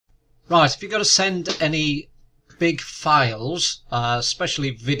Right, if you've got to send any big files,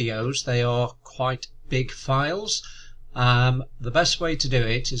 especially videos, they are quite big files. The best way to do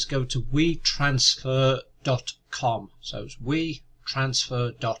it is go to WeTransfer.com. So it's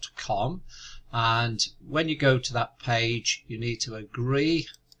WeTransfer.com, and when you go to that page you need to agree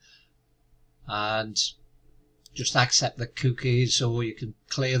and just accept the cookies, or you can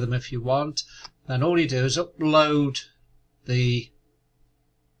clear them if you want. Then all you do is upload the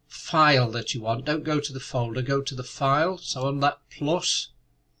file that you want. Don't go to the folder, go to the file. So on that plus,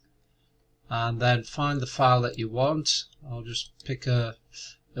 and then find the file that you want. I'll just pick a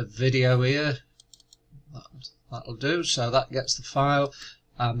video here. That'll do. So that gets the file,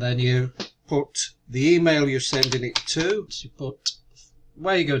 and then you put the email you're sending it to. So you put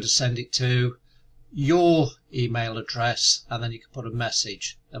where you're going to send it to, your email address, and then you can put a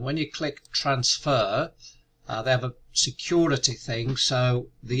message. And when you click transfer, they have a security thing, so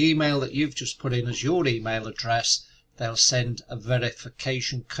the email that you've just put in as your email address, they'll send a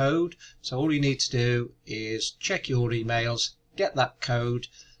verification code. So all you need to do is check your emails, get that code,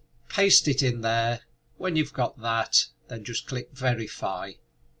 paste it in there. When you've got that, then just click verify.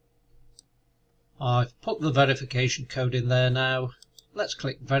 I've put the verification code in there now. Let's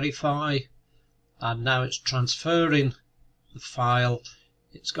click verify, and now it's transferring the file.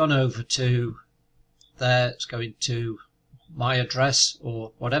 It's gone over to there, it's going to my address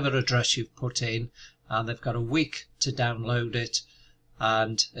or whatever address you've put in, and they've got a week to download it,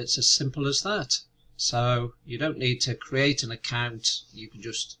 and it's as simple as that. So you don't need to create an account, you can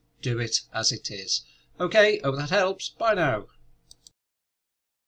just do it as it is. Okay, hope that helps. Bye now.